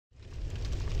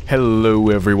Hello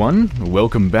everyone,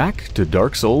 welcome back to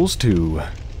Dark Souls 2.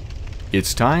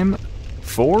 It's time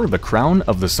for the Crown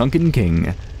of the Sunken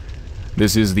King.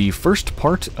 This is the first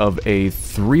part of a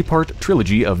three-part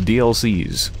trilogy of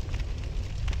DLCs.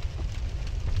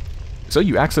 So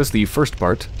you access the first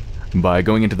part by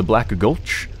going into the Black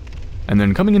Gulch, and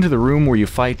then coming into the room where you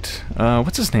fight,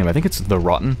 what's his name? I think it's the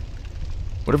Rotten.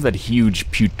 Whatever that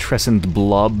huge putrescent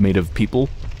blob made of people,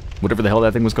 whatever the hell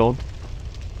that thing was called.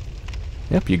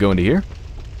 Yep, you go into here,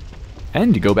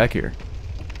 and you go back here.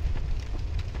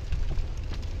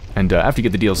 And after you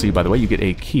get the DLC, by the way, you get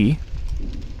a key.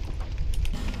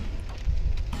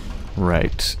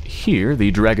 Right here,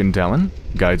 the Dragon Talon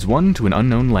guides one to an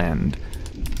unknown land.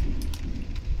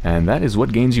 And that is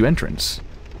what gains you entrance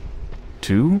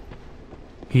to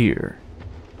here.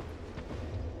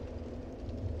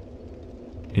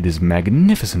 It is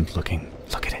magnificent looking.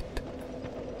 Look at it.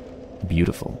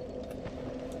 Beautiful.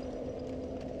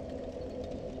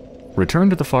 Return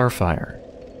to the far fire.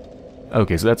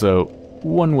 Okay, so that's a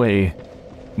one-way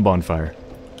bonfire.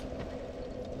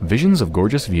 Visions of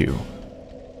gorgeous view.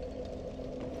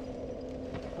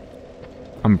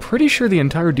 I'm pretty sure the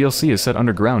entire DLC is set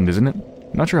underground, isn't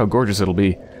it? Not sure how gorgeous it'll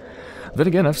be. Then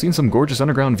again, I've seen some gorgeous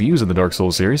underground views in the Dark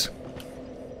Souls series.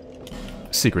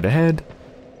 Secret ahead.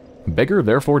 Beggar,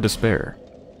 therefore despair.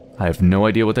 I have no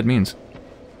idea what that means.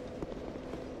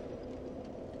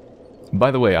 By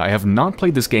the way, I have not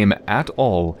played this game at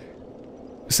all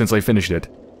since I finished it,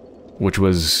 which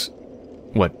was,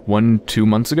 what, 1-2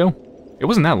 months ago? It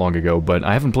wasn't that long ago, but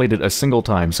I haven't played it a single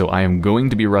time, so I am going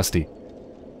to be rusty.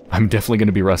 I'm definitely going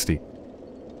to be rusty.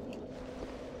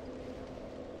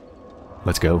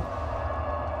 Let's go.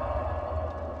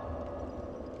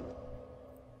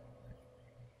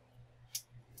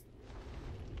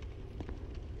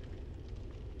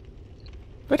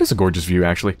 That is a gorgeous view,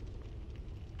 actually.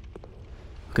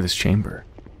 Look at this chamber.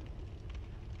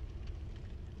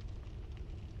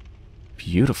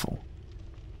 Beautiful.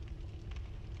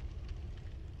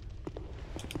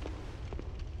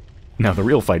 Now the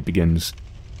real fight begins.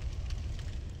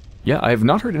 Yeah, I have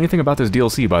not heard anything about this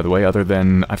DLC, by the way, other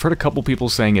than I've heard a couple people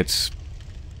saying it's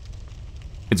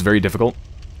very difficult.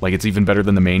 Like, it's even better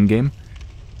than the main game.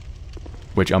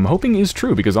 Which I'm hoping is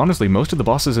true, because honestly, most of the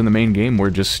bosses in the main game were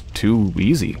just too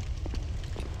easy.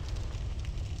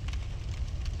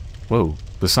 Whoa,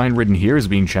 the sign written here is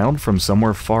being channeled from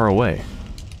somewhere far away.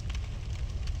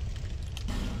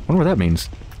 Wonder what that means.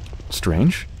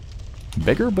 Strange.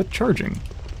 Beggar but charging.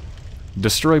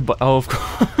 Destroy but oh, of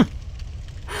course.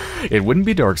 It wouldn't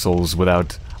be Dark Souls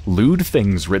without lewd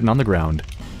things written on the ground.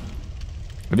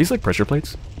 Are these like pressure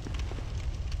plates?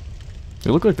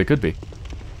 They look like they could be.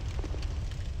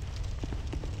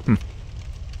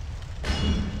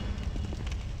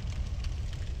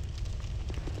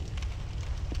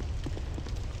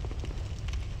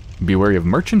 Be wary of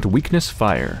Merchant Weakness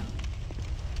Fire.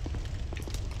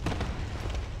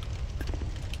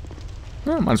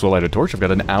 Well, might as well light a torch. I've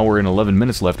got an hour and 11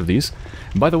 minutes left of these.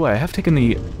 By the way, I have taken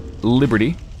the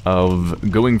liberty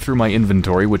of going through my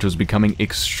inventory, which was becoming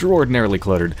extraordinarily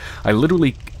cluttered. I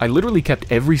literally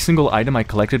kept every single item I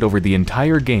collected over the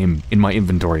entire game in my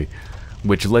inventory,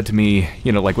 which led to me,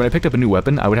 you know, like when I picked up a new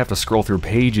weapon, I would have to scroll through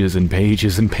pages and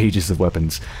pages and pages of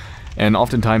weapons. And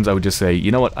oftentimes I would just say, you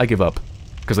know what, I give up.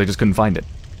 Because I just couldn't find it.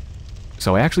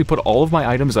 So I actually put all of my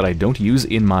items that I don't use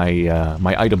in my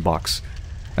my item box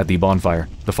at the bonfire,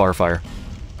 the far fire.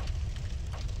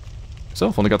 So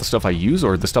I've only got the stuff I use,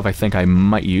 or the stuff I think I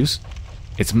might use.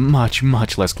 It's much,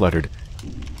 much less cluttered.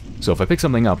 So if I pick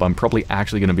something up, I'm probably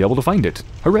actually going to be able to find it.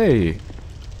 Hooray!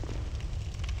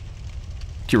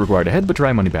 Key required ahead, but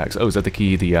try money bags. Oh, is that the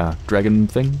key, the dragon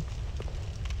thing?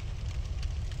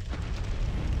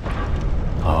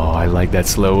 Oh, I like that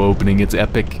slow opening, it's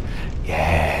epic.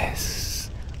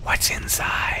 Yes. What's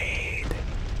inside?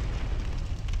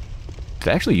 Did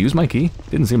I actually use my key?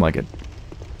 Didn't seem like it.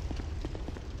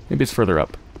 Maybe it's further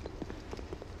up.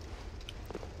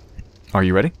 Are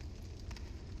you ready?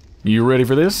 You ready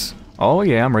for this? Oh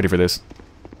yeah, I'm ready for this.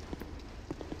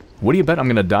 What do you bet I'm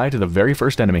gonna die to the very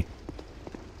first enemy?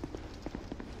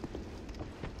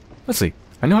 Let's see.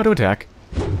 I know how to attack.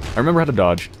 I remember how to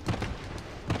dodge.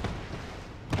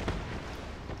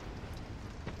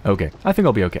 Okay, I think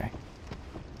I'll be okay.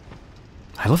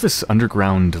 I love this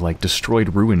underground, like,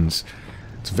 destroyed ruins.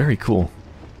 It's very cool.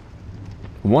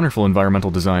 Wonderful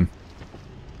environmental design.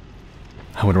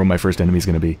 I wonder what my first enemy's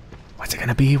gonna be. What's it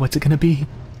gonna be? What's it gonna be?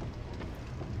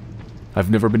 I've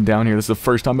never been down here. This is the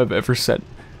first time I've ever set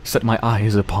my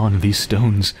eyes upon these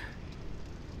stones.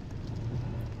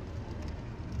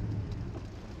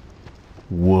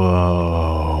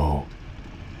 Whoa.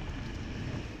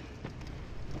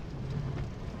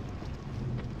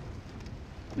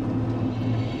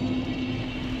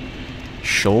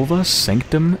 Sholva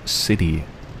Sanctum City.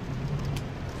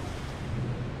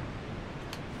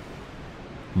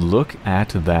 Look at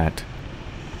that.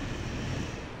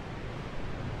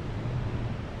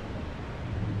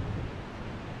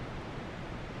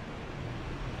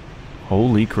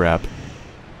 Holy crap.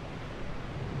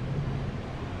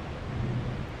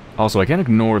 Also, I can't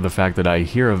ignore the fact that I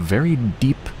hear a very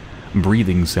deep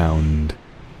breathing sound,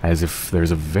 as if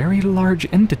there's a very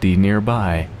large entity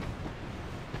nearby.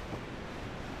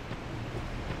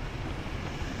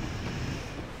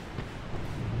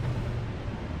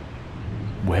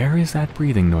 Where is that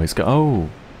breathing noise Oh!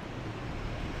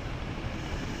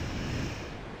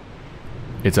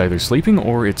 It's either sleeping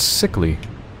or it's sickly.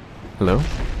 Hello?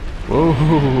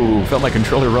 Whoa! Felt my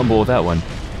controller rumble with that one.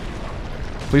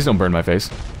 Please don't burn my face.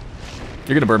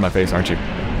 You're gonna burn my face, aren't you?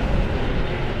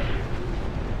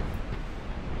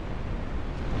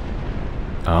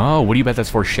 Oh, what do you bet that's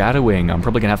foreshadowing? I'm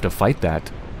probably gonna have to fight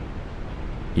that.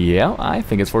 Yeah, I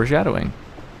think it's foreshadowing.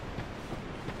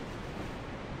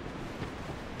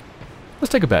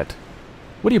 Let's take a bet.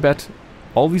 What do you bet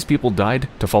all these people died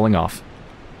to falling off?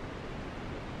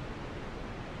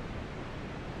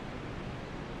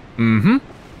 Mm-hmm.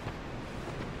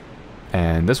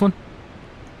 And this one?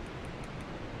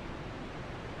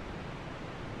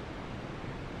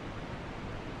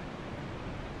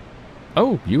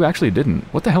 Oh, you actually didn't.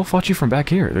 What the hell fought you from back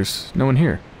here? There's no one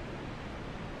here.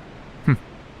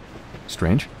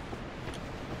 Strange.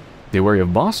 Be wary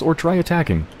of boss or try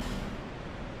attacking.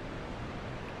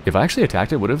 If I actually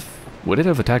attacked it, would it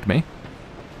have attacked me?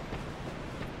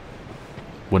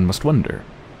 One must wonder.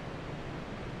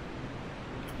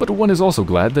 But one is also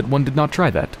glad that one did not try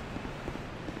that.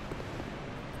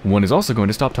 One is also going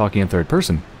to stop talking in third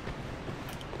person.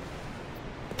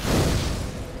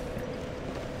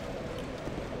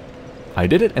 I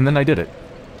did it, and then I did it.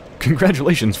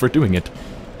 Congratulations for doing it.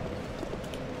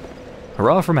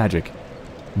 Hurrah for magic.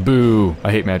 Boo,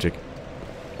 I hate magic.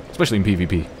 Especially in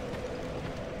PvP.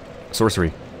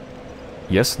 Sorcery.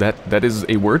 Yes, that is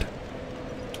a word.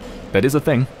 That is a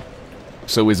thing.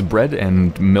 So is bread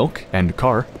and milk and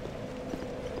car.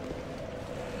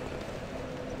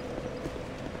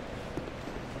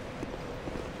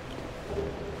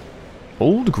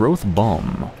 Old growth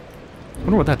bomb. I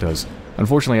wonder what that does.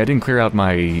 Unfortunately, I didn't clear out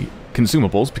my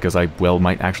consumables because I, well,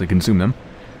 might actually consume them.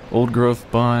 Old growth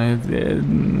by...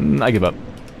 I give up.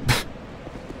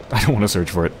 I don't want to search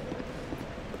for it.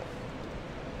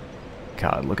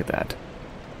 God, look at that.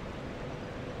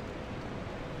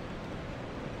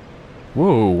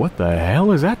 Whoa, what the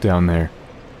hell is that down there?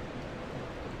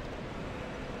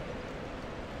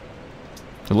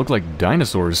 It looked like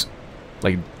dinosaurs.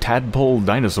 Like tadpole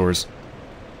dinosaurs.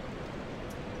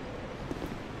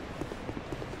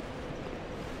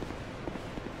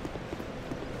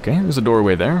 Okay, there's a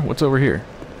doorway there. What's over here?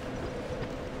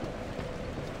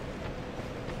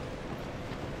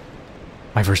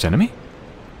 My first enemy?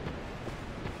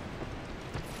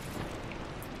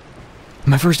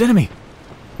 My first enemy!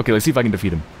 Okay, let's see if I can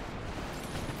defeat him.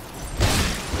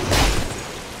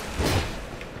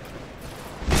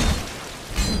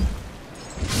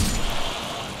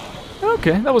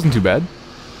 Okay, that wasn't too bad.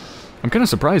 I'm kind of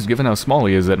surprised, given how small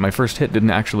he is, that my first hit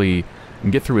didn't actually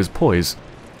get through his poise.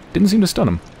 Didn't seem to stun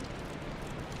him.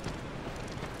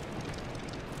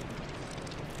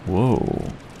 Whoa.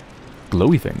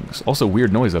 Glowy things. Also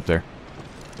weird noise up there.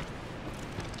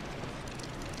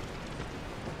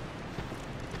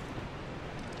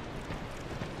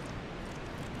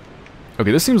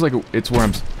 Okay, this seems like it's where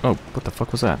I'm... Oh, what the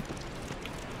fuck was that?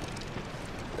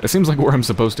 It seems like where I'm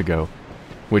supposed to go.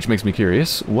 Which makes me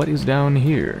curious. What is down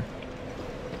here?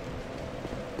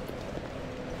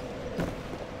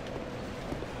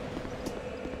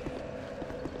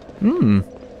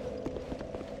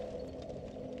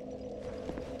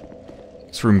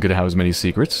 This room could house many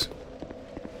secrets.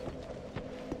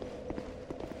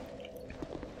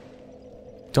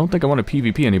 Don't think I want to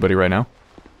PvP anybody right now.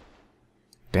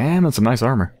 Damn, that's some nice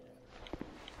armor.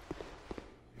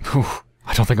 Whew,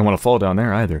 I don't think I want to fall down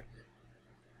there either.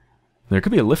 There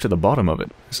could be a lift at the bottom of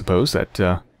it, I suppose,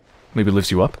 that maybe lifts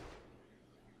you up.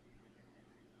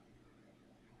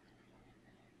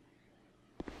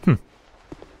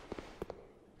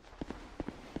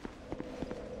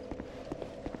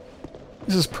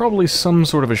 This is probably some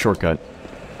sort of a shortcut.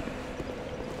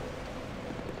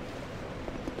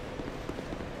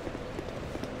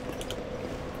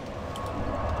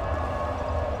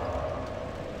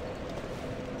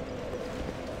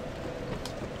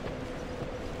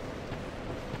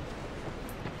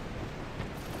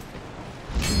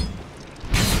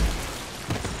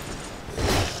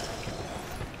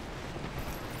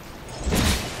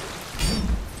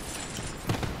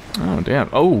 Damn.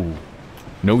 Oh!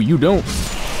 No, you don't.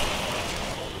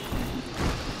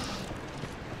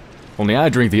 Only I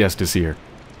drink the Estus here.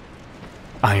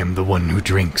 I am the one who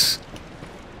drinks.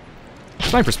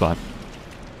 Sniper spot.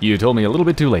 You told me a little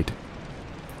bit too late.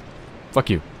 Fuck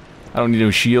you. I don't need no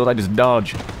shield, I just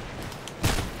dodge.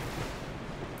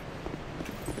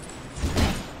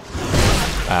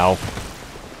 Ow.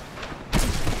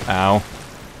 Ow.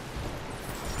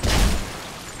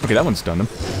 Okay, that one stunned him.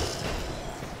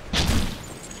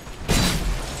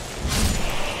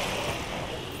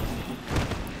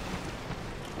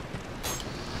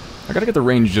 I gotta get the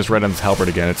range just right on this halberd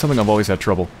again. It's something I've always had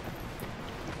trouble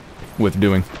with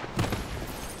doing.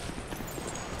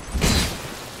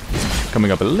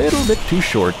 Coming up a little bit too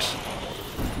short.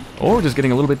 Or just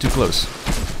getting a little bit too close.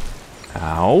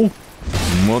 Ow.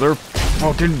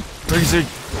 Motherfucking piece of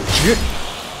shit.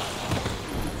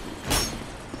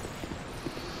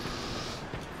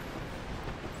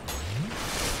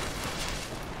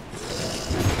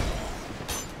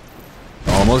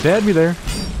 Almost had me there.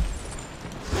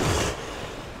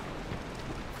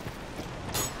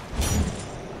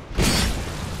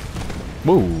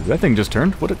 Whoa, that thing just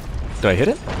turned. Did I hit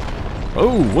it?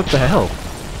 Oh, what the hell?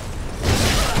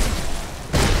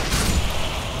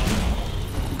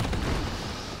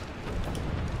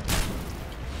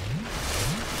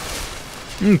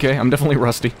 Okay, I'm definitely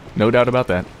rusty. No doubt about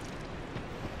that.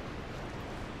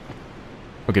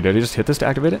 Okay, did I just hit this to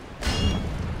activate it?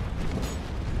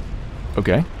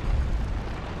 Okay.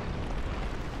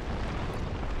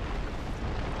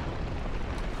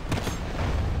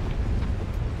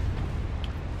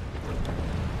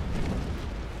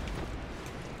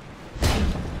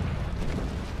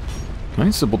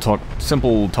 Nice,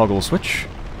 simple toggle switch.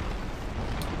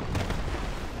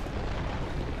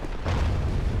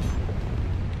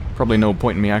 Probably no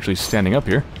point in me actually standing up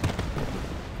here,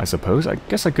 I suppose. I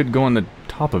guess I could go on the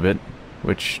top of it,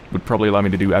 which would probably allow me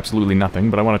to do absolutely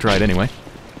nothing, but I want to try it anyway.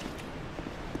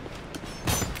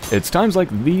 It's times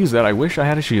like these that I wish I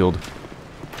had a shield.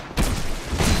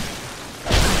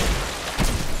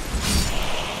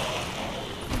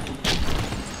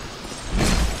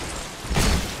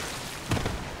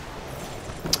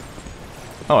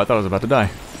 Oh, I thought I was about to die.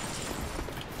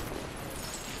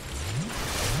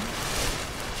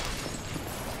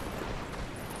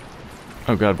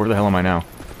 Oh god, where the hell am I now?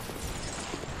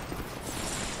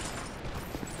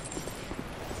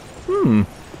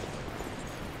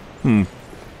 I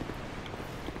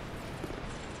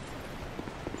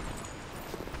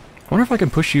wonder if I can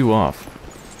push you off.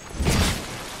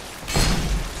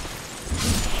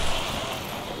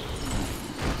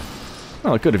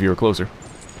 Well, it could if you were closer.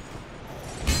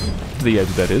 To the edge,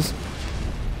 that is.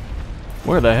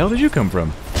 Where the hell did you come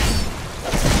from?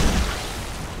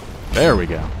 There we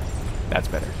go. That's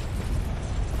better.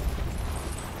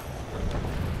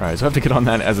 Alright, so I have to get on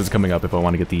that as it's coming up if I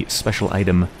want to get the special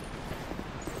item.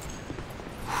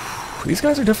 These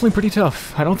guys are definitely pretty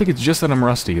tough. I don't think it's just that I'm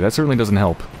rusty. That certainly doesn't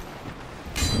help.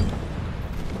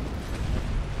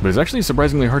 But it's actually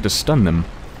surprisingly hard to stun them.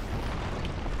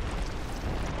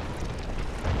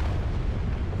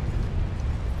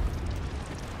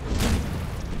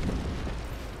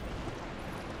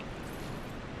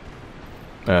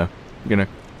 You gonna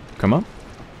come up?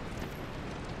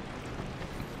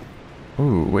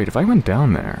 Ooh, wait, if I went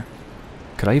down there,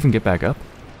 could I even get back up?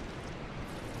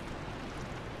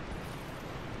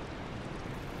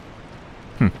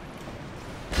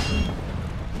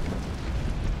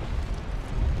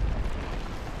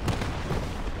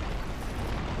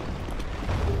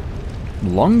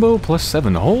 Longbow plus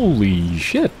 7. Holy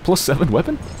shit, plus 7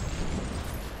 weapon?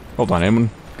 Hold on,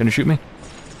 anyone gonna shoot me?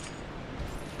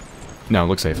 No,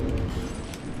 looks safe.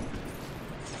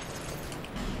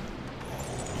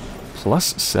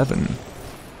 Plus 7.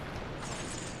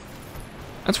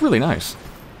 That's really nice.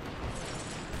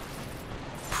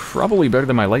 Probably better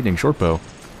than my lightning shortbow.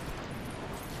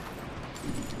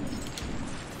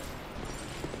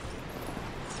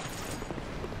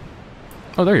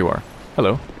 Oh, there you are.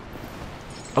 Hello.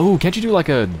 Oh, can't you do like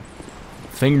a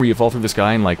thing where you fall through the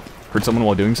sky and like hurt someone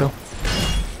while doing so?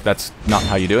 That's not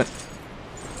how you do it.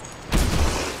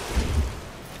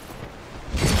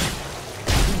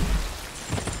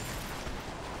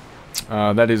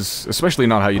 That is especially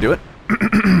not how you do it.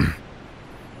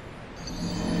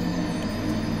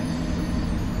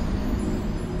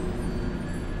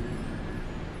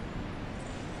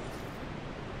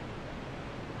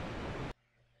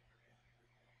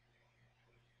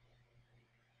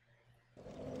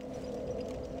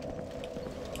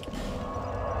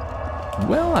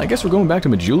 Well, I guess we're going back to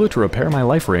Majula to repair my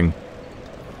life ring.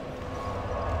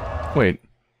 Wait.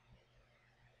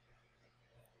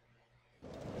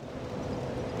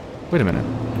 Wait a minute.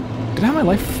 Did I have my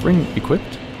life ring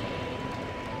equipped?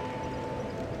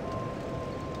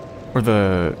 Or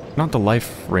the... not the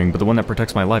life ring, but the one that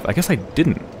protects my life. I guess I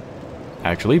didn't,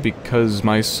 actually, because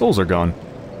my souls are gone.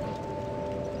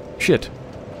 Shit.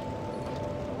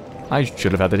 I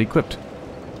should have had that equipped.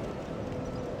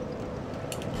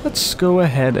 Let's go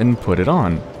ahead and put it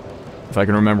on. If I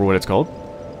can remember what it's called.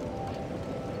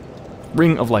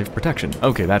 Ring of Life Protection.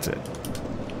 Okay, that's it.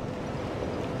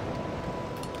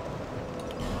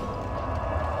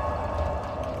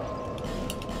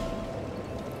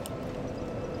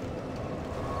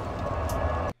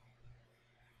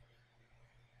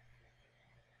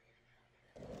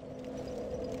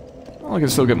 Well, I can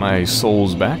still get my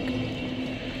souls back.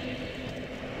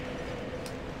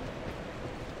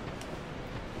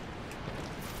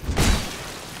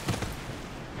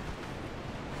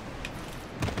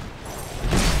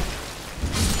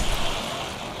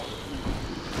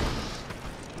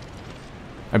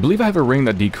 I believe I have a ring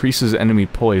that decreases enemy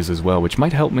poise as well, which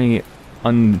might help me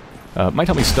stun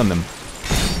them.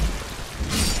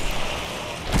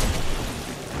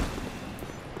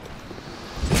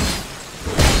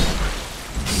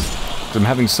 I'm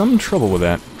having some trouble with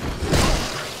that.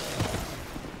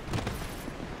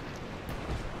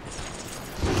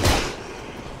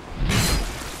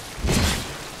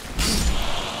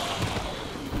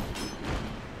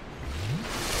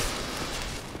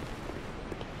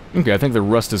 Okay, I think the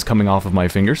rust is coming off of my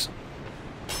fingers.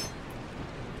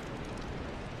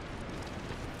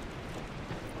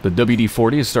 The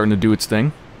WD-40 is starting to do its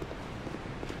thing.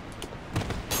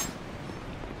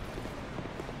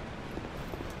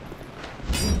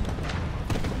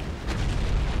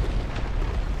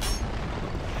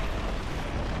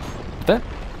 That...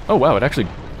 oh wow, it actually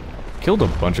killed a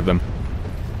bunch of them.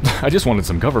 I just wanted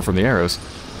some cover from the arrows.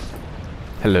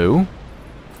 Hello?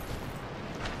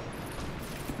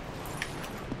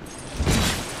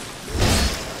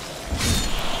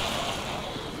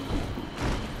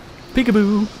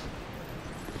 Peekaboo!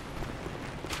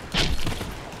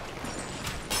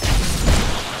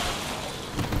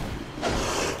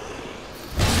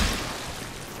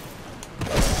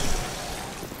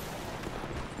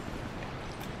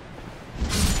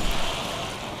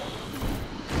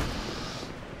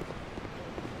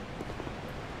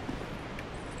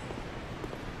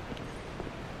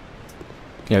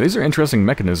 Yeah, these are interesting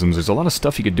mechanisms. There's a lot of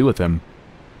stuff you could do with them.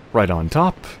 Right on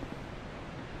top.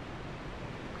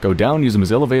 Go down, use them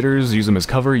as elevators, use them as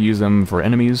cover, use them for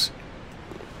enemies.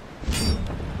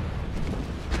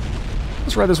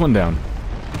 Let's ride this one down.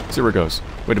 See where it goes.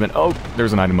 Wait a minute. Oh,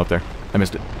 there's an item up there. I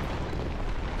missed it.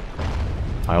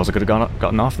 I also could have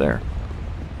gotten off there.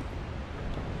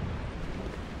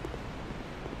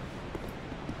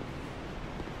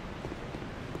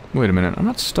 Wait a minute. I'm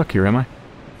not stuck here, am I?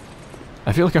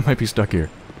 I feel like I might be stuck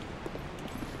here.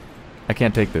 I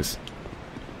can't take this.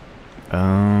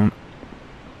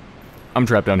 I'm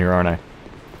trapped down here, aren't I?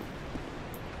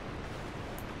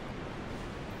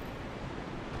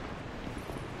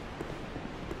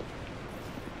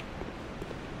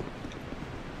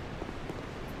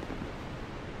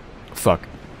 Fuck.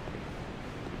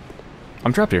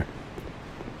 I'm trapped here.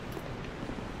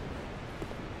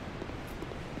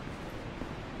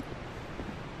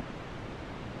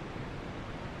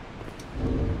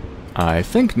 I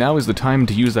think now is the time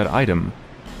to use that item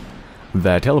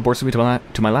that teleports me to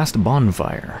my last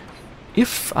bonfire.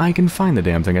 If I can find the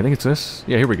damn thing. I think it's this.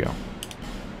 Yeah, here we go.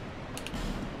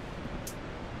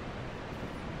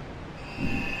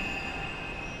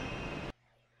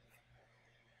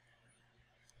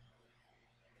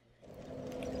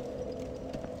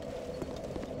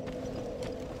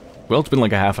 Well, it's been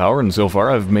like a half hour, and so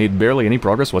far I've made barely any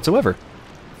progress whatsoever.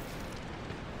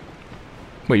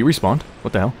 Wait, you respawned?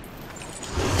 What the hell?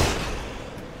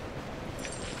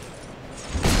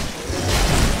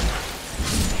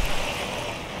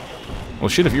 Well,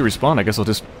 shit, if you respawn, I guess I'll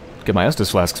just get my Estus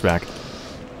flasks back.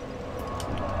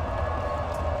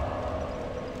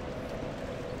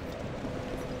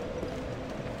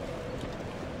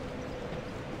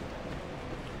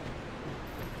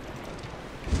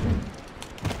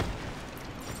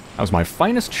 That was my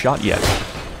finest shot yet.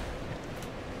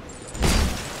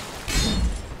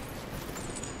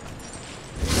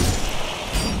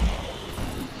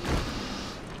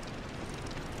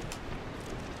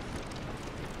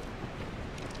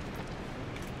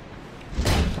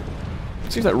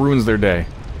 See if that ruins their day.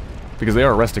 Because they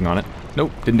are resting on it.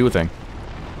 Nope, didn't do a thing.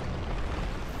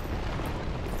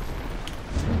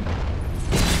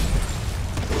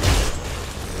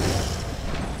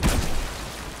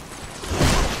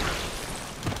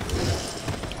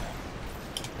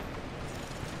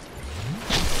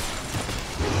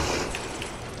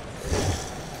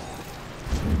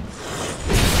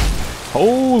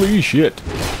 Holy shit.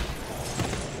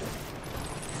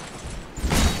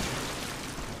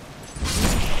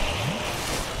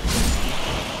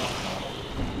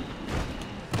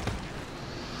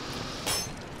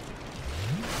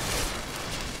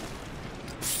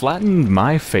 Flattened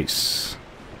my face.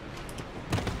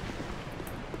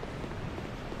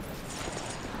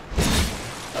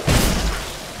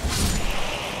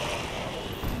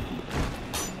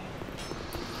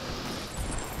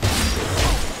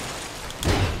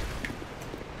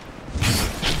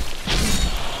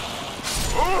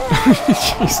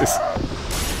 Jesus.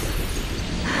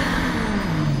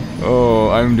 Oh,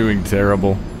 I'm doing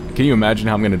terrible. Can you imagine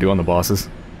how I'm going to do on the bosses?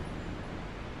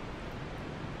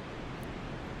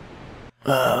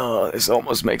 This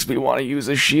almost makes me want to use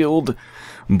a shield.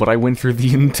 But I went through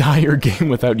the entire game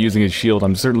without using a shield.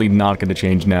 I'm certainly not going to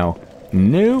change now.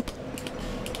 Nope.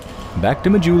 Back to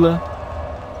Majula.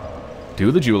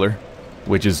 To the jeweler.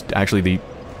 Which is actually the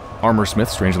armor smith,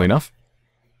 strangely enough.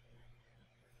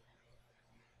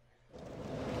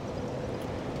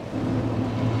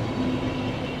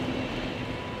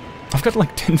 I've got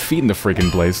like 10 feet in the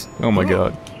freaking place. Oh my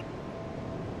god.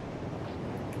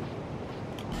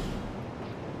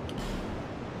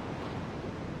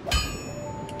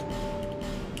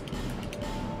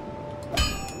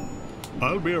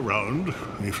 I'll be around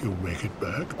if you make it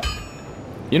back.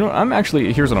 You know,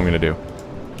 here's what I'm gonna do.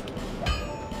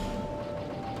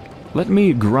 Let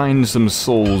me grind some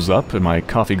souls up in my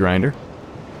coffee grinder.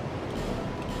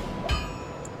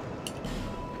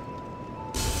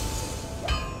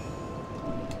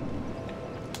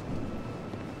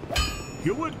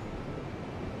 You would.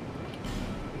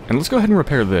 And let's go ahead and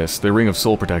repair this, the Ring of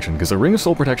Soul Protection, because the Ring of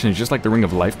Soul Protection is just like the Ring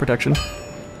of Life Protection,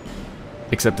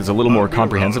 except it's a little more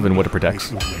comprehensive in what it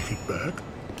protects.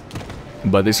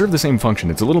 But they serve the same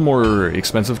function. It's a little more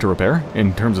expensive to repair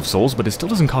in terms of souls, but it still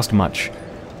doesn't cost much.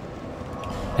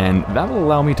 And that will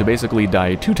allow me to basically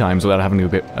die 2 times without having to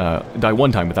get, die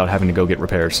 1 time without having to go get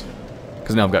repairs.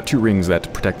 Because now I've got 2 rings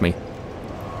that protect me.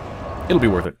 It'll be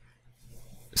worth it.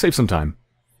 Save some time.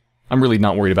 I'm really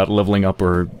not worried about leveling up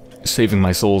or saving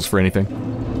my souls for anything.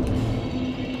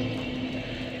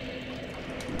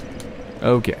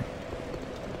 Okay.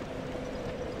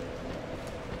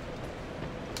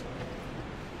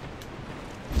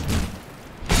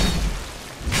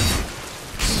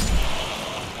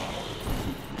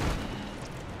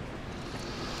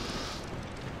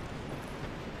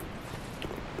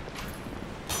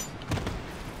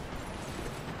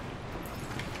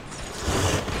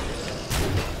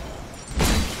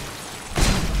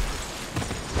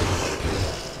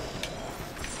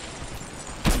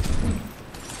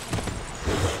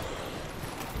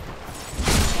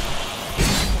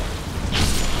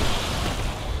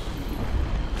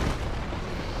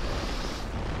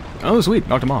 Oh, sweet.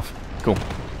 Knocked him off. Cool.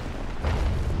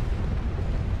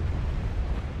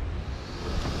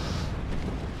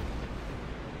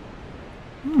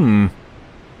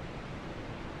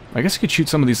 I guess you could shoot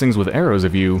some of these things with arrows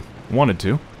if you wanted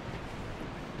to.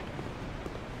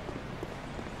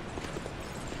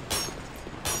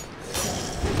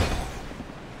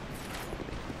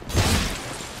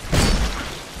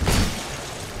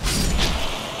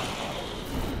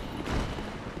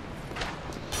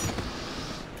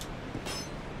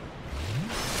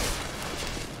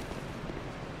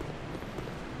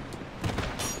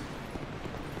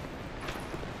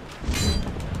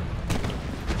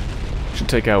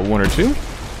 Take out 1 or 2.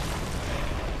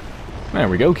 There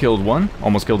we go, killed 1.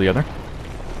 Almost killed the other.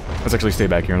 Let's actually stay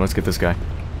back here and let's get this guy.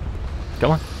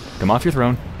 Come on. Come off your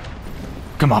throne.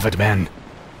 Come off it, man.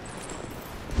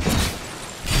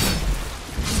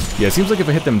 Yeah, it seems like if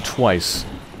I hit them twice,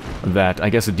 that I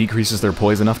guess it decreases their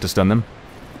poise enough to stun them.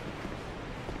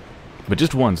 But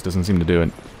just once doesn't seem to do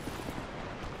it.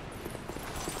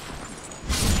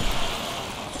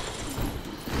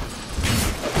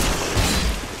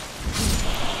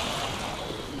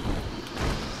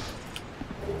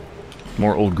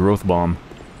 More old growth bomb.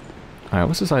 Alright,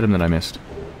 what's this item that I missed?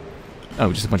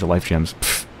 Oh, just a bunch of life gems.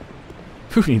 Pfft.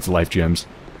 Who needs life gems?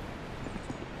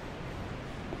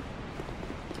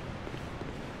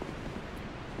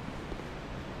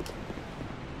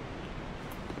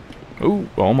 Oh,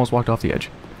 almost walked off the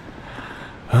edge.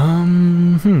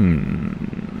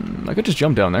 I could just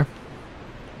jump down there.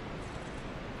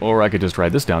 Or I could just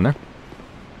ride this down there.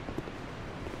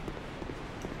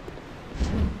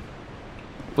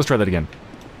 Let's try that again.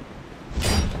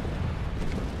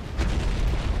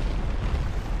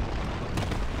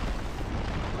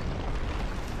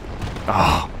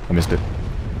 Ah, oh, I missed it.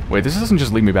 Wait, this doesn't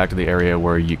just lead me back to the area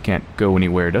where you can't go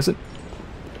anywhere, does it?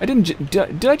 I didn't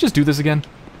did I just do this again?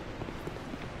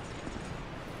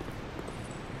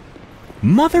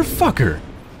 Motherfucker!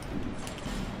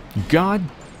 God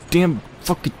damn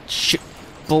fucking shit.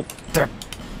 Well,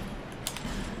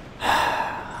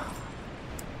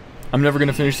 I'm never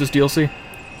gonna finish this DLC.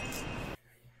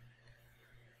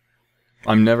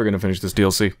 I'm never gonna finish this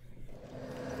DLC.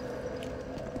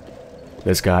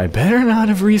 This guy better not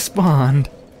have respawned.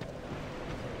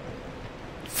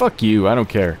 Fuck you, I don't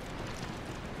care.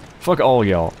 Fuck all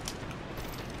y'all.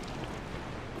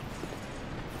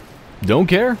 Don't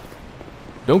care?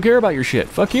 Don't care about your shit.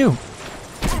 Fuck you.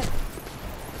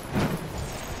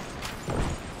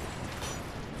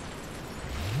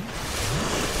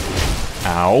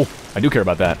 Ow. I do care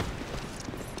about that.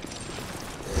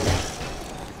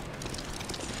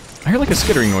 I hear like a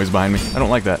skittering noise behind me. I don't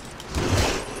like that.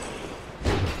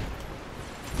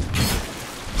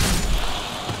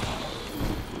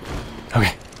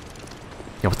 Okay.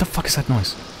 Yeah, what the fuck is that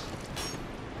noise?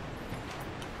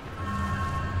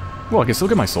 Well, I can still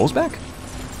get my souls back?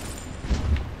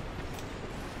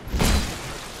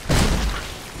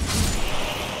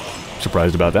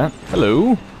 Surprised about that.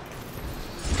 Hello?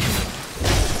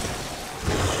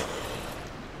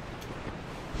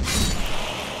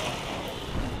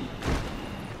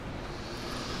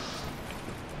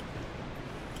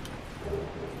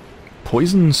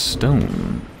 Poison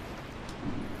stone.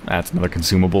 That's another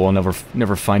consumable I'll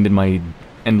never find in my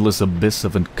endless abyss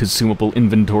of a consumable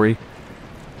inventory.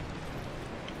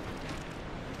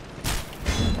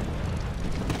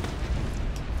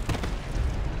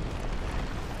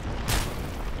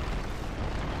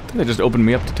 I think that just opened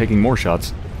me up to taking more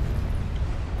shots.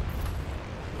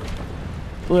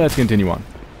 Let's continue on.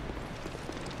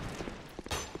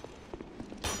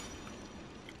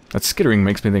 That skittering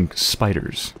makes me think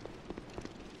spiders.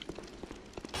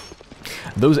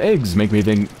 Those eggs make me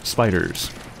think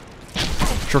spiders.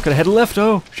 Shortcut ahead left,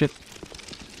 oh, shit.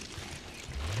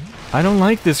 I don't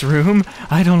like this room.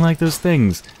 I don't like those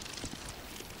things.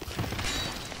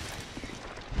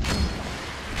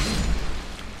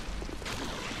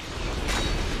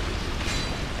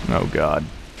 Oh god.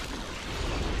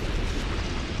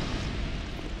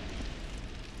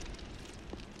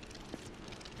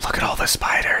 Look at all the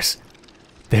spiders.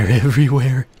 They're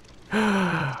everywhere.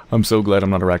 I'm so glad I'm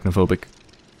not arachnophobic.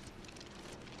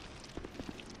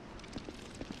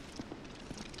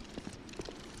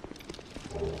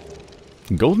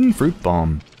 Golden fruit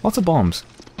bomb. Lots of bombs.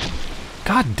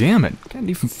 God damn it. Can't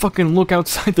even fucking look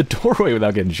outside the doorway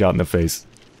without getting shot in the face.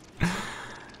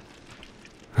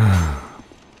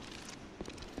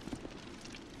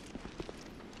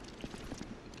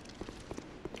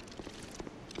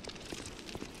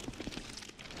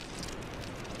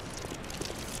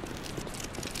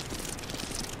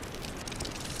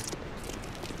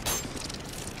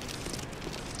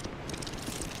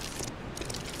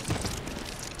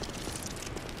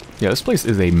 Yeah, this place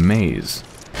is a maze.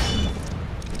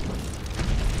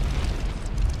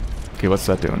 Okay, what's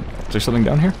that doing? Is there something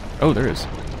down here? Oh, there is.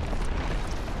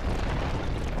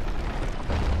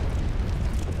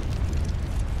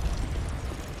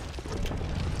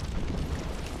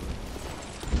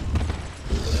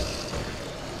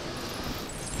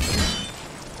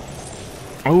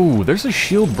 Oh, there's a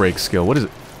shield break skill. What is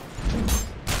it?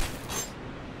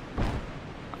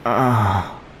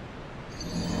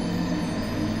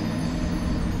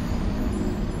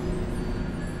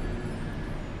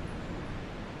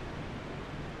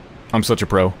 I'm such a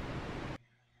pro.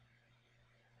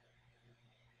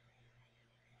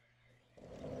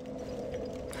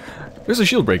 There's a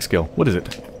shield break skill. What is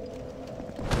it?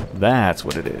 That's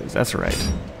what it is. That's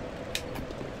right.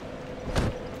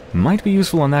 Might be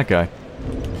useful on that guy.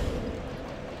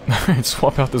 Alright,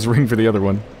 swap out this ring for the other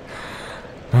one.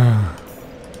 I'm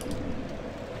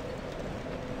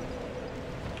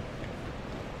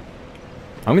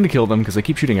gonna kill them because they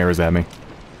keep shooting arrows at me.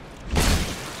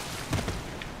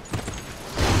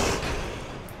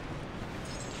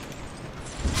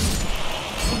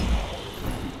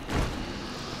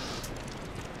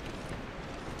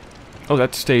 Oh,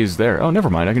 that stays there. Oh, never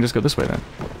mind. I can just go this way then.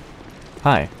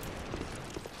 Hi.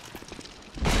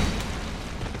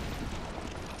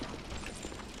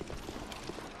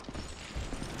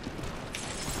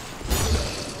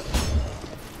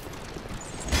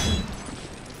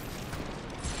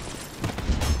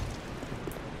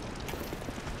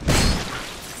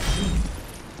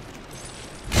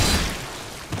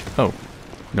 Oh.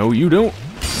 No, you don't.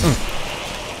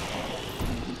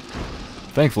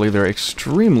 Thankfully, they're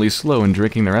extremely slow in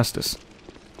drinking their Estus.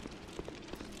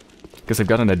 Guess they've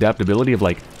got an adaptability of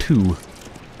like 2.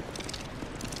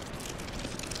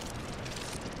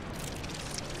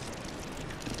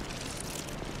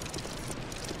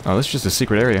 Oh, that's just a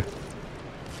secret area.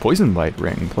 Poison bite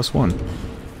ring, +1.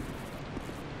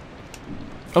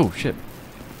 Oh, shit.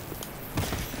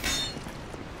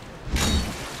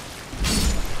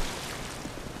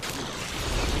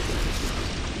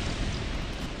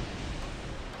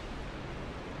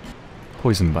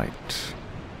 Poison bite.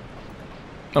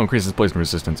 Oh, increases poison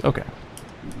resistance. Okay.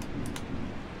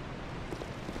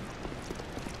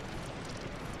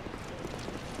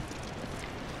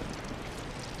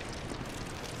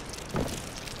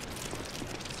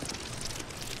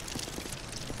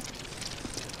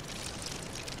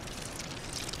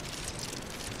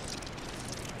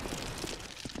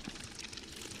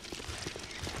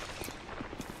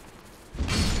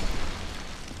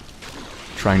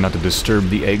 Trying not to disturb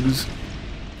the eggs.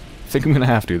 Think I'm gonna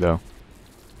have to, though.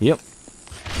 Yep.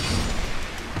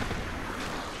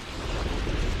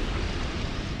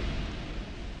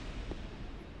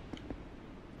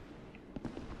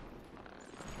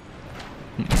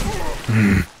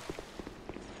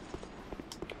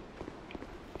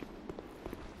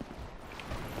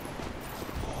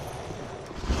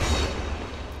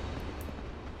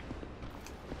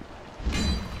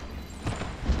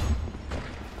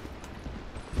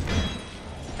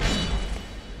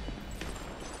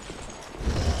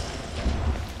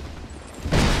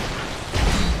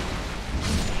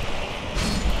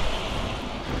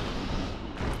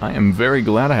 I am very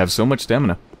glad I have so much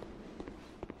stamina.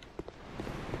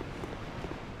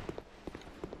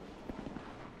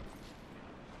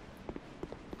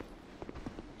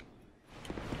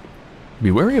 Be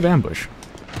wary of ambush.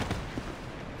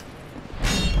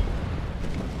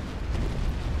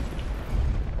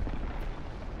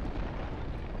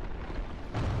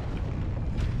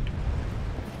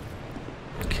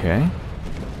 Okay.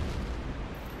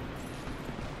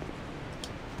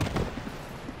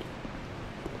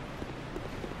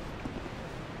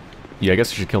 Yeah, I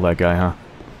guess I should kill that guy, huh?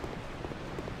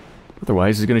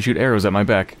 Otherwise, he's gonna shoot arrows at my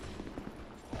back.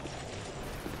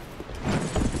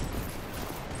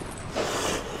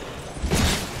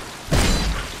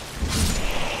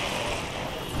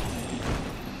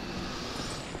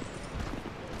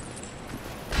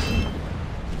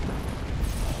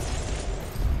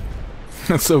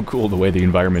 That's so cool, the way the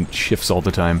environment shifts all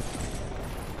the time.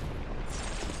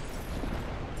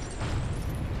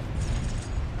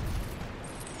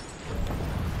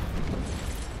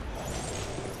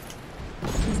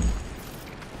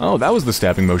 Oh, that was the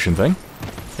stabbing motion thing.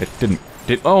 It didn't...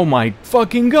 Oh my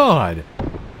fucking god!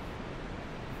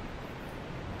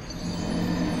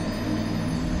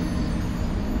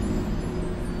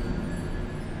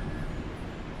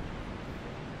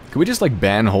 Can we just, like,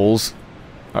 ban holes?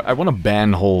 I want to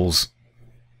ban holes.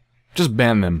 Just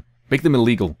ban them. Make them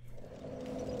illegal.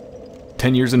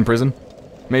 10 years in prison?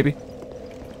 Maybe?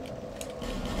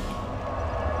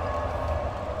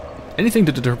 Anything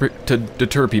to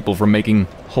deter people from making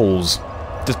holes.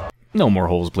 Just no more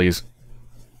holes, please.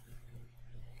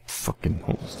 Fucking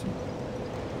holes.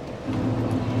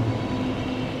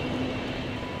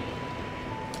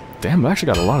 Damn, I've actually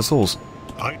got a lot of souls.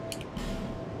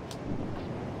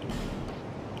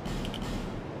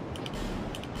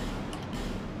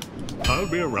 I'll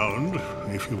be around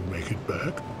if you make it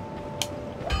back.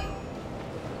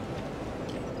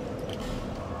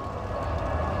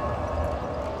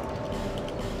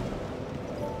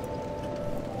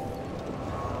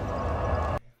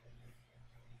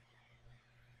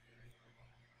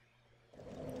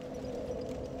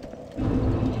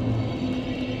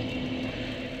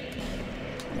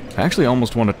 I actually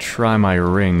almost want to try my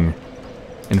ring.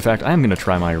 In fact, I am going to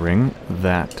try my ring.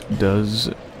 That does...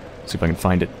 Let's see if I can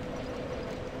find it.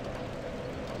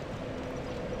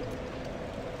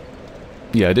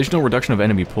 Yeah, additional reduction of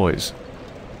enemy poise.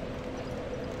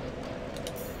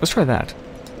 Let's try that.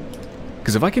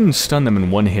 Because if I can stun them in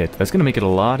one hit, that's going to make it a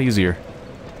lot easier.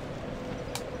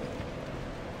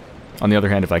 On the other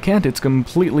hand, if I can't, it's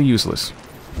completely useless.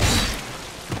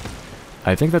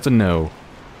 I think that's a no.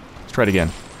 Let's try it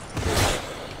again.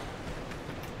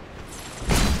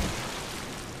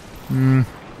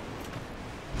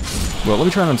 Well, let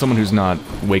me try it on someone who's not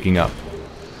waking up.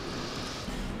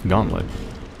 Gauntlet.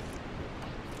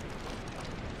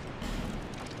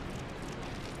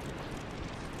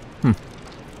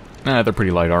 Ah, they're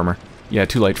pretty light armor. Yeah,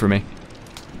 too light for me.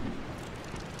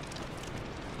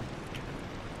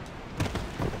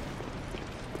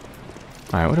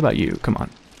 Alright, what about you? Come on.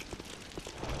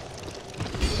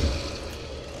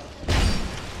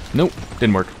 Nope,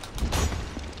 didn't work.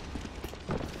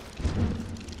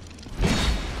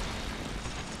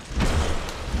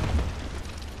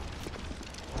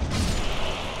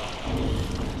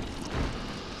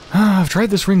 I've tried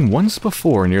this ring once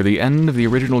before near the end of the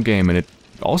original game, and it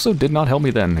Also did not help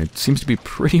me then. It seems to be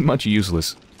pretty much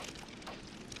useless.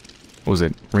 What was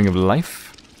it? Ring of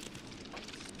Life?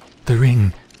 The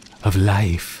Ring of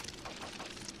Life.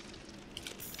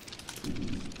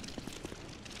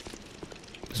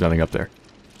 There's nothing up there.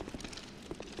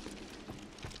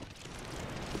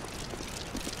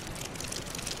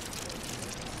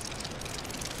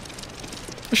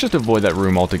 Let's just avoid that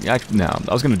room altogether. No,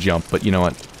 I was gonna jump, but you know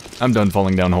what? I'm done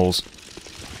falling down holes.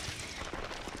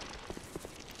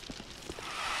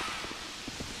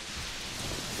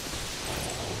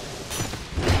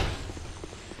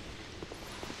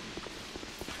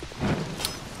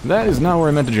 That is not where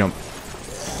I meant to jump.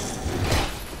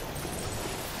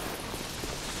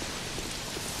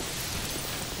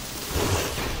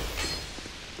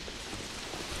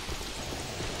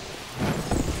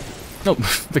 Nope,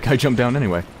 the guy jumped down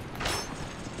anyway.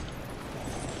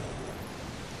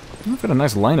 We've got a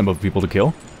nice lineup of people to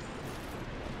kill.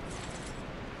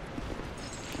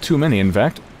 Too many, in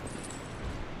fact.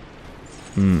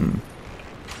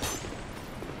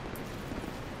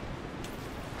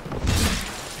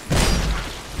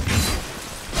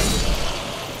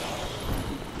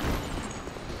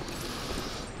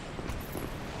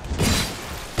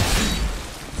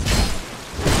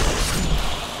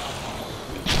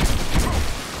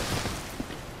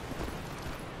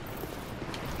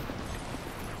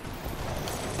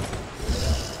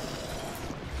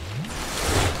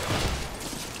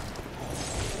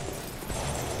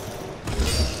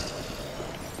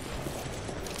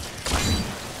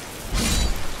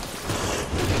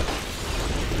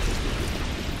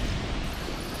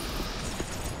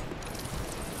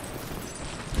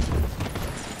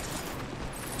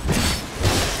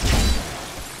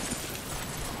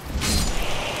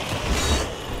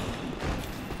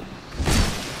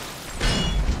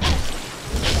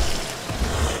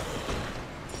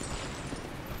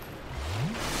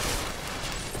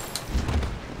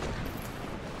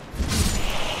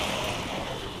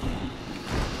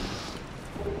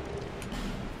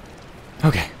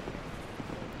 Okay.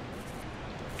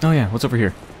 Oh yeah, what's over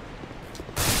here?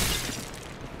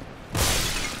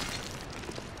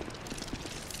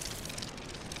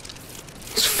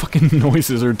 These fucking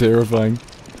noises are terrifying.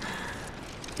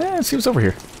 Let's see what's over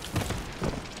here.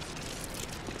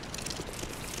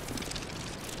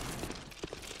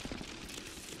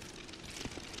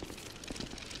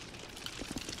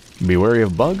 Be wary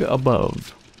of bug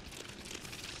above.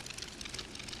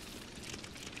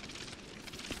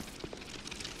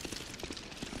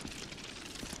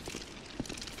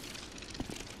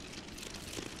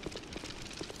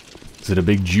 Is it a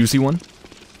big juicy one?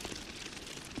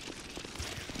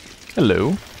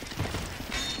 Hello.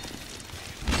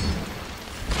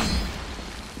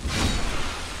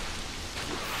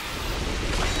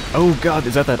 Oh god,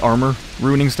 is that armor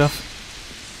ruining stuff?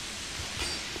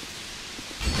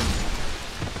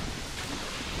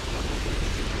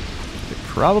 It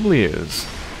probably is.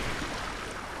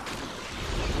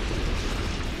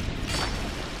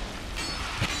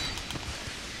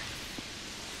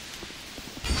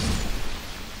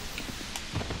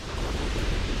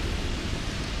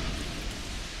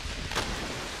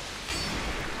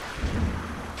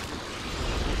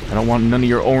 I don't want none of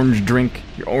your orange drink,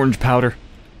 your orange powder.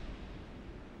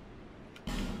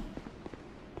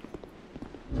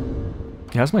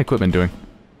 How's my equipment doing?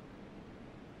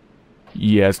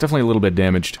 Yeah, it's definitely a little bit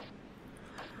damaged.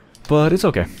 But it's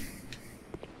okay.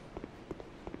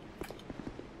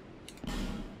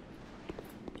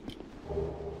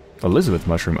 Elizabeth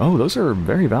mushroom. Oh, those are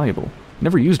very valuable.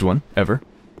 Never used one, ever.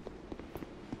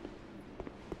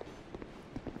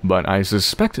 But I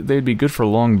suspect they'd be good for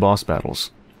long boss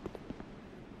battles.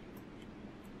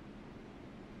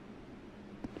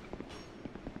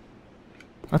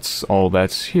 That's all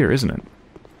that's here, isn't it?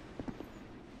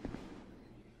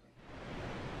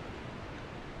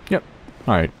 Yep.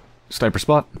 Alright. Sniper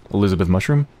spot, Elizabeth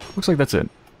mushroom. Looks like that's it.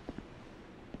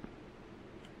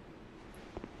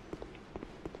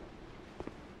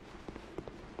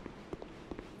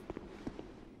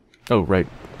 Oh, right.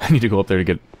 I need to go up there to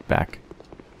get back.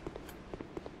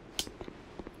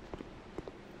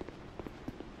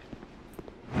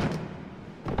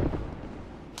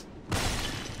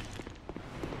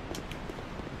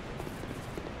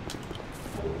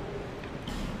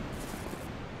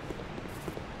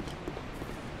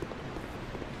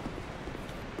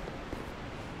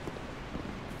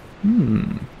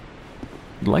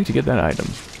 I'd like to get that item.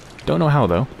 Don't know how,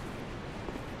 though.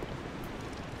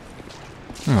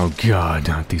 Oh god,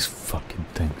 not these fucking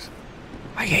things.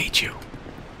 I hate you.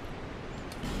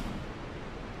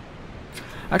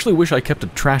 I actually wish I kept a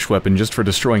trash weapon just for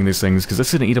destroying these things, because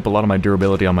this is going to eat up a lot of my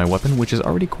durability on my weapon, which is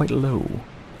already quite low.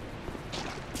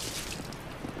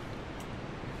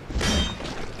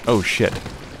 Oh, shit.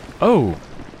 Oh!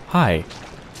 Hi.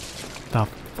 The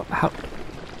how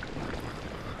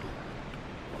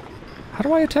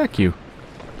do I attack you?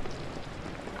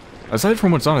 Aside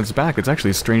from what's on its back, it's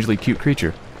actually a strangely cute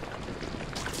creature.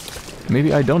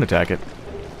 Maybe I don't attack it.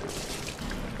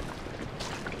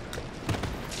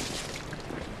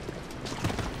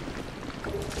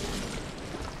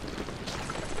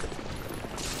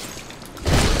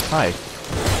 Hi.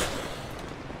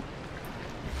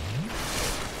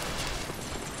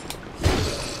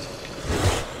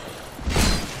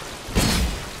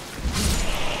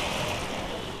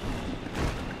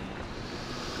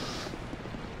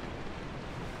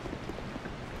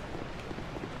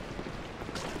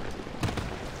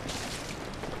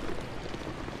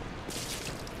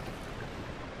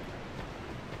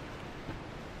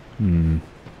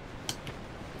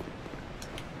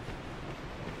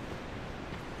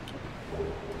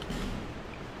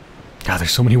 God,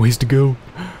 there's so many ways to go.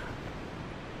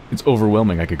 It's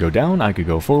overwhelming. I could go down, I could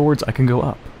go forwards, I can go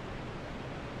up.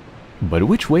 But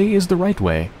which way is the right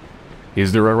way?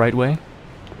 Is there a right way?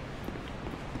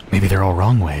 Maybe they're all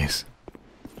wrong ways.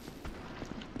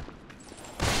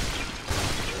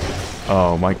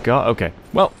 Oh my god, okay.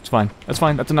 Well, it's fine. That's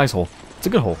fine. That's a nice hole. It's a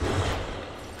good hole.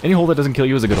 Any hole that doesn't kill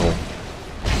you is a good hole.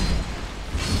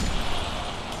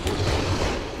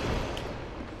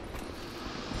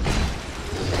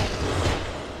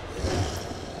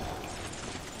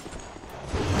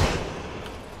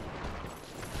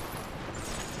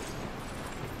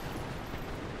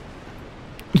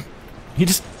 He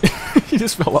just... he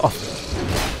just fell off.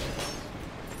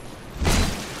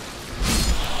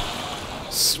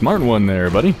 Smart one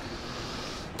there, buddy.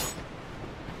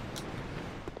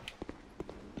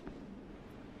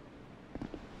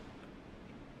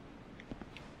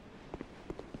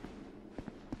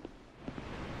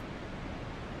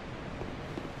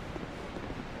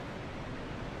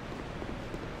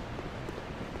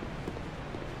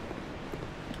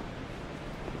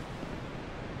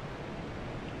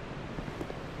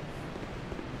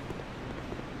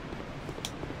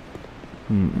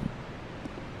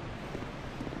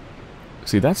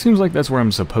 See, that seems like that's where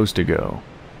I'm supposed to go.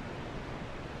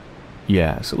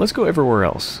 Yeah, so let's go everywhere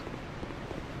else.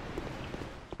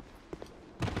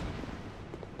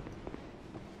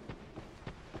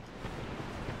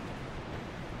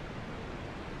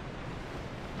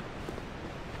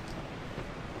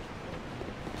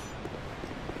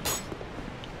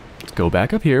 Let's go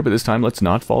back up here, but this time let's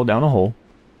not fall down a hole.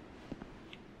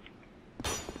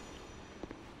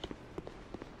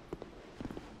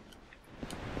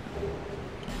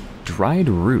 Dried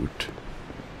root.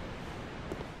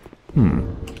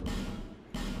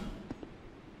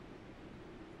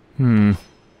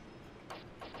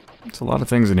 It's a lot of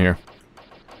things in here.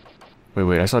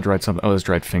 Wait, I saw dried something. Oh, there's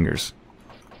dried fingers.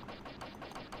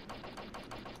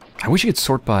 I wish you could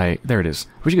sort by... There it is.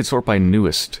 I wish you could sort by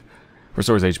newest.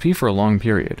 Restores HP for a long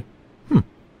period.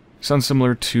 Sounds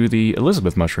similar to the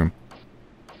Elizabeth mushroom.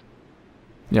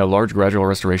 Yeah, large gradual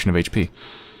restoration of HP.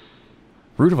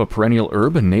 Root of a perennial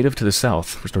herb native to the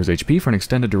south. Restores HP for an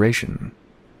extended duration.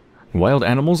 Wild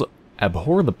animals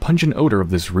abhor the pungent odor of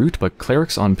this root, but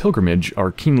clerics on pilgrimage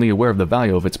are keenly aware of the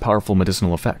value of its powerful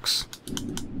medicinal effects.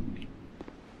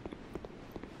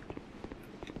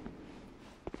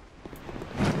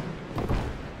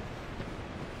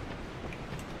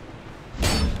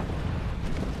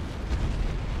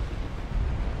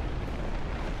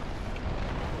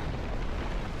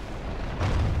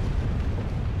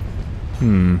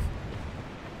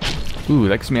 Ooh,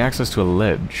 that gives me access to a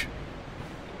ledge.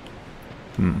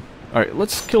 Alright,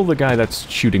 let's kill the guy that's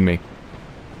shooting me.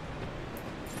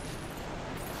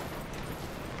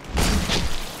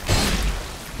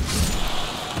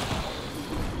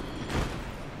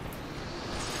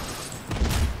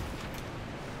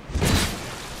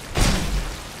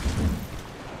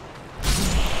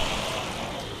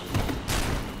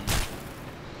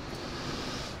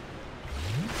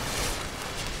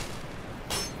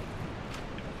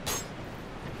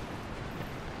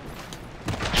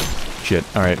 Shit,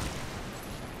 alright.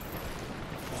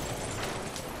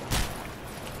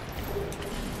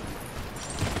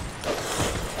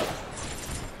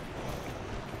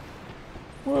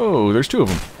 Whoa, there's two of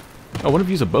them. Oh, one of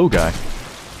you's a bow guy.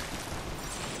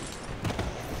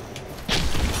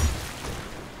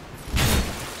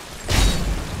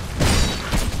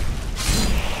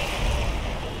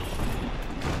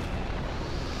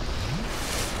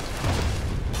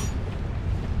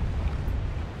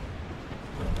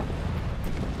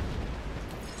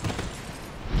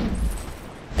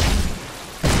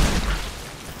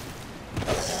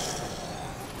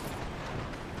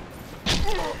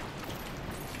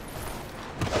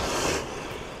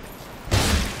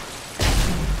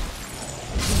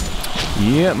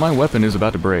 Yeah, my weapon is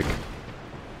about to break.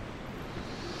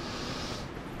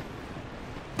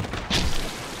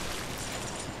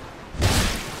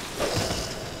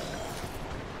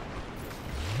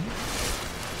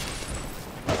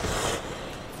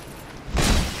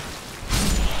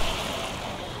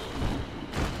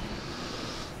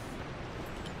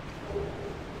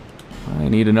 I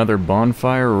need another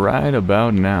bonfire right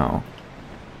about now.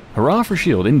 Hurrah for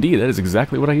shield. Indeed, that is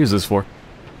exactly what I use this for.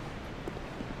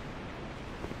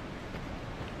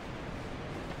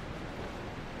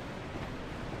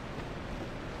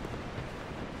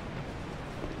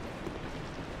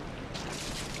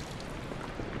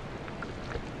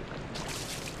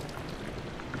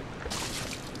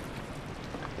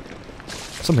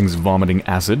 Something's vomiting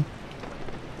acid.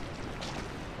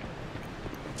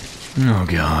 Oh,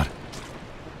 God.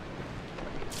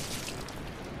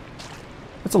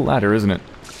 That's a ladder, isn't it?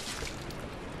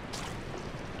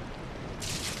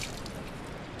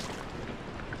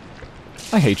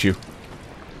 I hate you.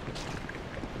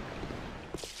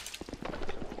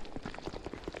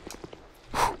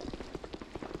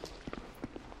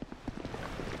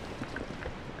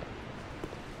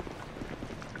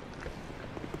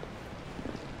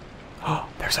 Oh,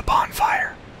 there's a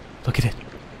bonfire. Look at it.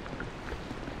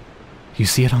 You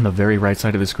see it on the very right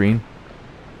side of the screen?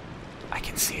 I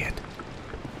can see it.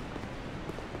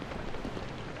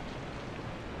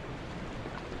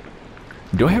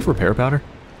 Do I have repair powder?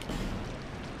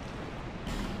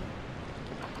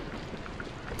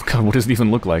 God, what does it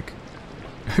even look like?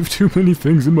 I have too many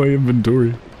things in my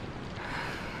inventory.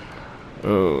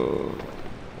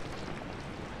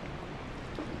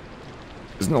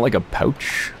 Isn't it like a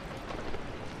pouch?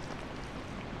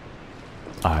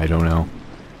 I don't know.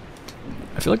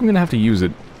 I feel like I'm gonna have to use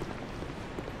it.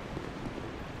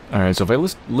 Alright, so if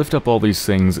I lift up all these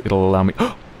things, it'll allow me...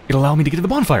 It'll allow me to get to the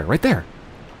bonfire, right there!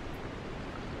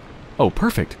 Oh,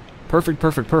 perfect. Perfect,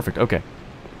 perfect, perfect. Okay.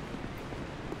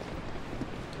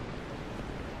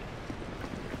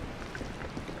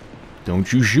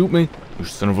 Don't you shoot me, you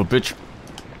son of a bitch.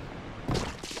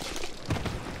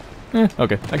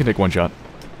 Okay. I can take one shot.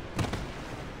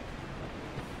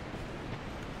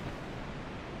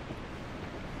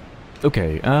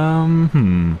 Okay,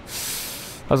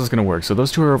 how's this gonna work? So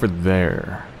those two are over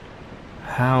there.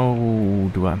 How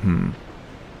do I...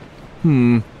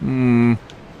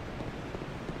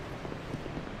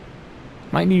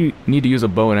 Might need to use a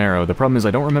bow and arrow. The problem is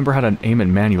I don't remember how to aim it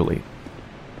manually.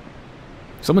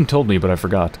 Someone told me, but I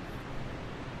forgot.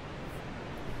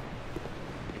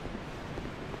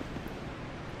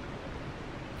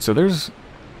 So there's...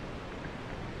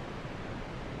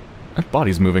 That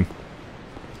body's moving.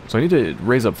 So I need to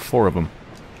raise up 4 of them.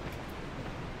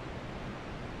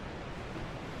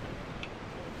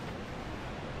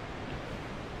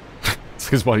 It's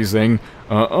his body saying,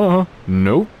 no,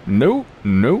 no,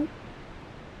 no.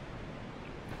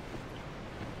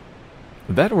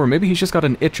 That, or maybe he's just got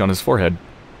an itch on his forehead.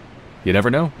 You never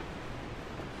know.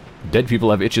 Dead people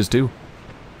have itches too.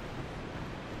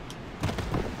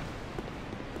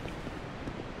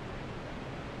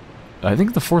 I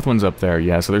think the 4th one's up there,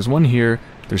 yeah, so there's one here,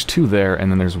 there's 2 there,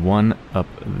 and then there's one up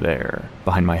there,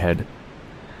 behind my head.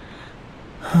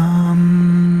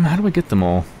 How do I get them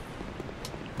all?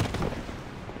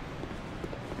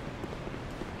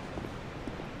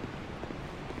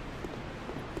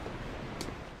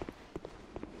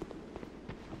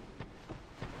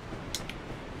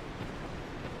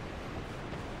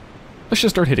 Let's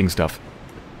just start hitting stuff.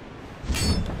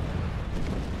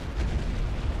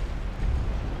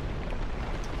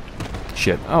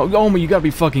 Shit. Oh, you gotta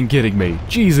be fucking kidding me.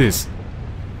 Jesus.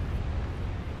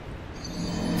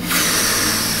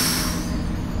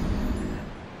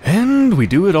 And we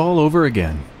do it all over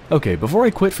again. Okay, before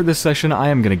I quit for this session, I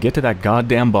am gonna get to that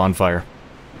goddamn bonfire.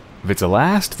 If it's the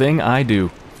last thing I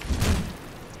do.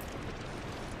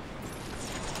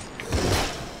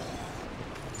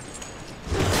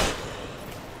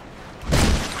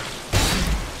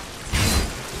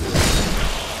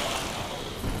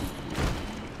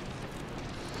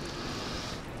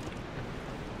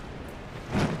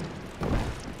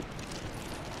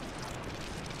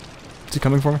 Is he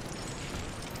coming for me?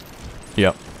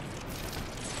 Yep.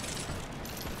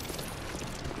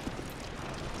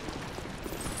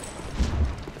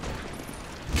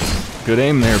 Good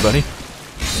aim there, buddy.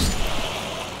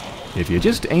 If you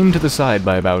just aim to the side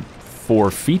by about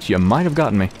 4 feet, you might have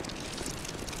gotten me.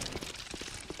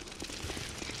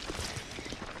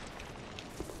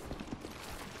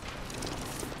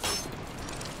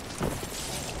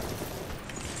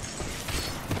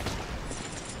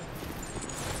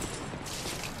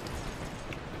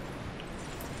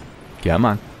 Come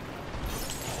on.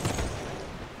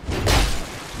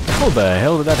 How the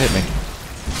hell did that hit me?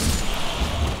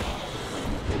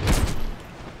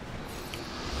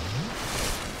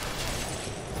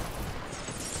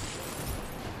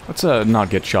 Let's not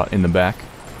get shot in the back.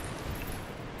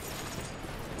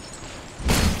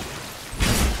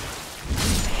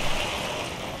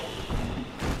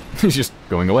 He's just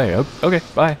going away. Oh, okay,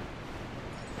 bye.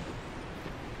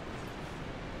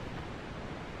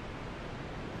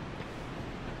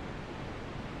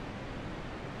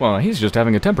 Well, he's just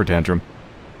having a temper tantrum.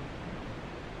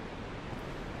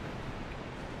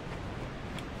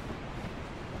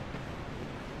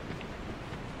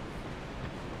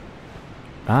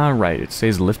 Alright, it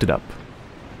stays lifted up.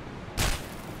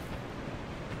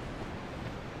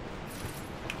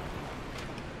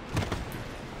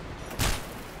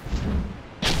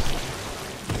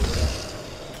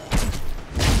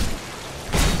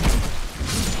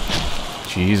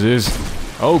 Jesus.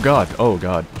 Oh god, oh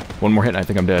god. One more hit and I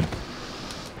think I'm dead.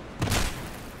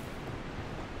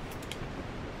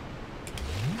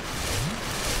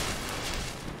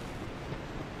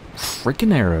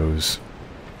 Freaking arrows.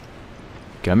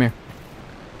 Come here.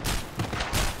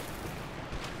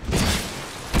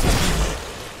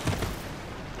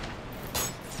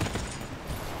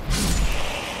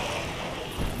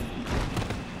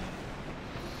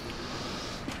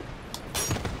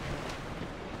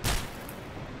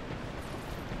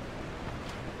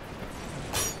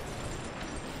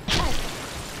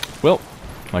 Well,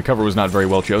 my cover was not very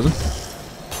well chosen.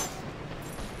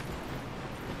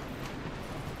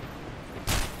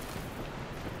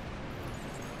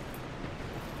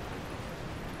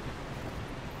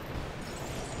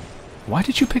 Why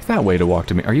did you pick that way to walk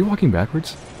to me? Are you walking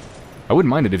backwards? I wouldn't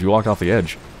mind it if you walked off the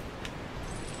edge.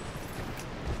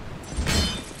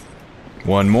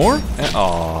 One more?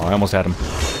 Oh, I almost had him.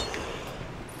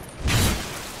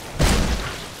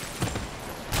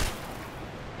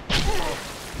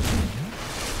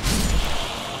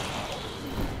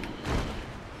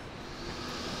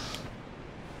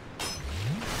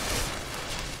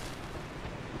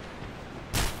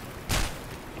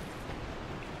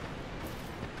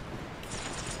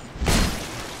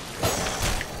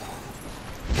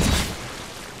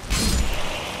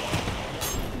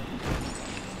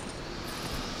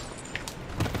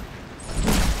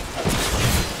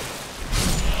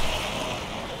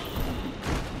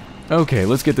 Okay,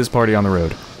 let's get this party on the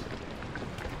road.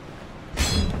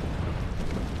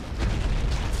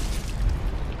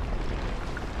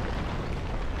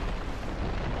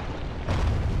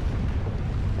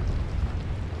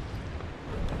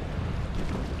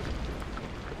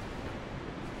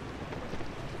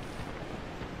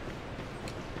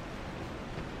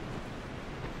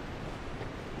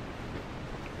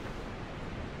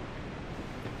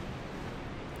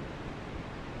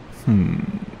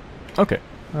 Okay.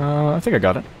 I think I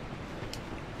got it.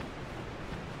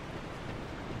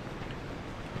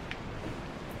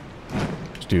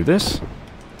 Let's do this.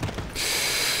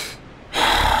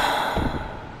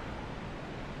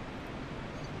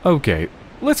 Okay,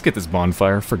 let's get this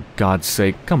bonfire, for God's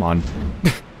sake. Come on.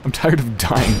 I'm tired of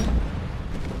dying.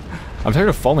 I'm tired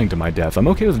of falling to my death. I'm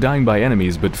okay with dying by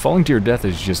enemies, but falling to your death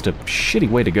is just a shitty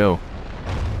way to go.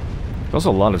 There's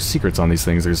also a lot of secrets on these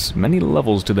things. There's many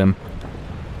levels to them.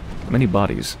 Many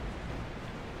bodies.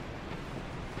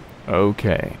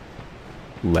 Okay.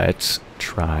 Let's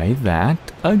try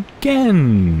that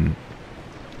again.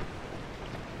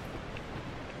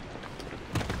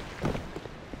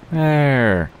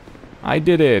 There. I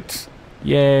did it.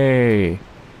 Yay.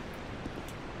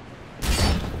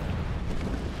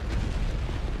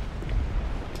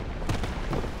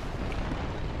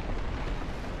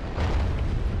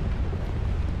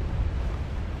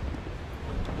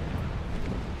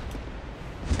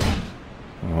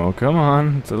 Oh, come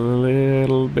on. It's a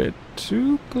little bit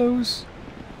too close.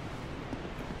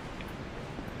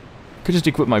 Could just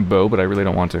equip my bow, but I really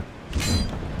don't want to.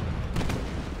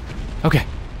 Okay.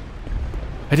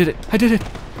 I did it. I did it.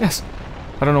 Yes.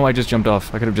 I don't know why I just jumped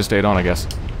off. I could have just stayed on, I guess.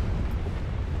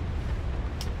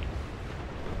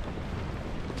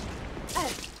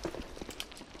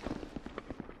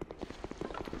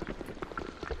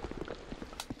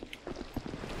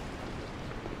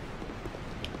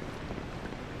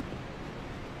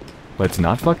 Let's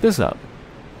not fuck this up.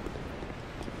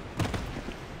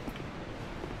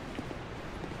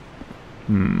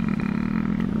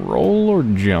 Roll or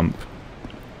jump?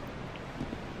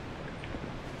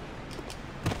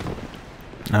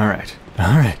 Alright.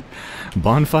 Alright.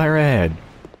 Bonfire ahead.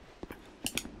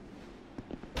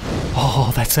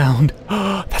 Oh, that sound.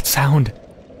 That sound.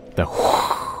 The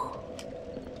whoosh.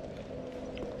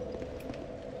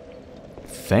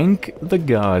 Thank the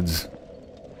gods.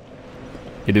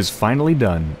 It is finally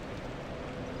done.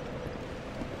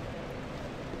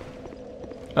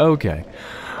 Okay.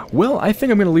 Well, I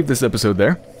think I'm going to leave this episode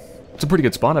there. It's a pretty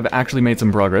good spot. I've actually made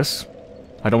some progress.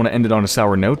 I don't want to end it on a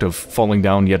sour note of falling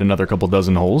down yet another couple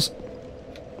dozen holes.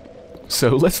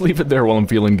 So let's leave it there while I'm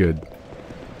feeling good.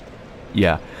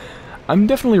 Yeah. I'm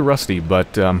definitely rusty,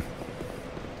 but I'm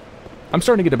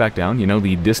starting to get it back down. You know,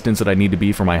 the distance that I need to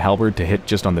be for my halberd to hit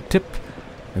just on the tip.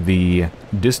 The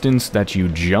distance that you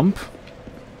jump,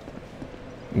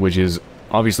 which is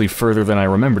obviously further than I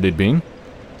remembered it being.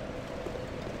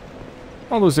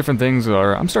 All those different things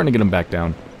are... I'm starting to get them back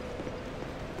down.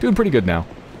 Doing pretty good now.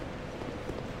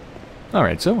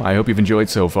 Alright, so I hope you've enjoyed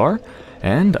so far,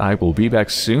 and I will be back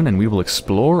soon and we will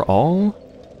explore all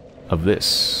of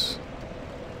this.